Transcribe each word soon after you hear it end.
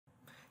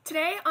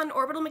Today on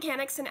Orbital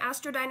Mechanics and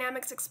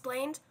Astrodynamics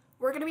Explained,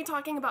 we're going to be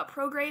talking about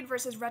prograde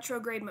versus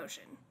retrograde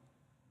motion.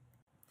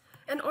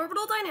 In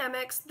orbital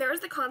dynamics, there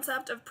is the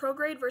concept of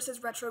prograde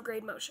versus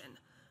retrograde motion.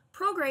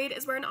 Prograde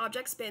is where an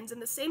object spins in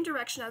the same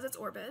direction as its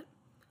orbit,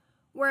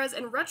 whereas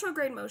in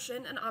retrograde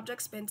motion, an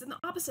object spins in the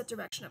opposite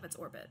direction of its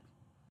orbit.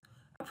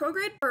 A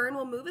prograde burn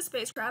will move a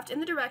spacecraft in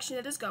the direction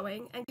it is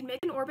going and can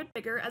make an orbit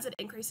bigger as it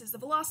increases the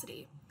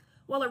velocity,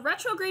 while a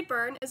retrograde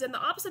burn is in the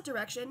opposite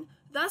direction,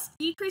 thus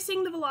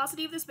decreasing the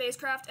velocity of the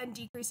spacecraft and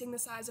decreasing the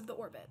size of the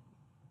orbit.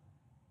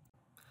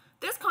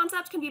 This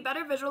concept can be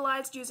better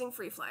visualized using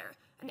FreeFlyer,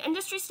 an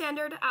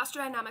industry-standard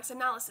astrodynamics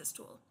analysis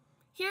tool.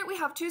 Here we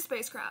have two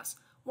spacecrafts,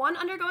 one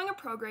undergoing a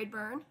prograde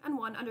burn and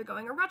one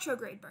undergoing a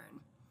retrograde burn.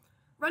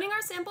 Running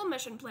our sample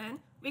mission plan,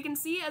 we can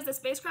see as the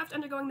spacecraft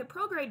undergoing the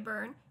prograde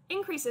burn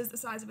increases the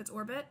size of its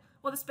orbit,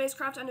 while the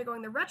spacecraft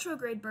undergoing the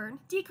retrograde burn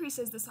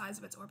decreases the size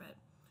of its orbit.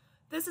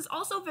 This is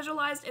also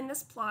visualized in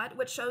this plot,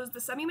 which shows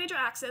the semi-major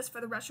axis for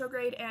the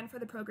retrograde and for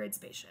the prograde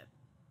spaceship.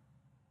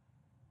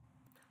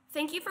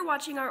 Thank you for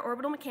watching our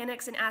Orbital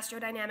Mechanics and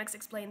Astrodynamics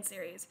Explained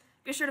series.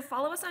 Be sure to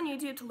follow us on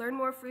YouTube to learn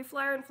more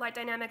FreeFlyer and flight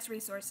dynamics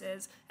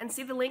resources, and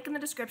see the link in the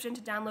description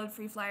to download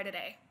FreeFlyer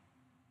today.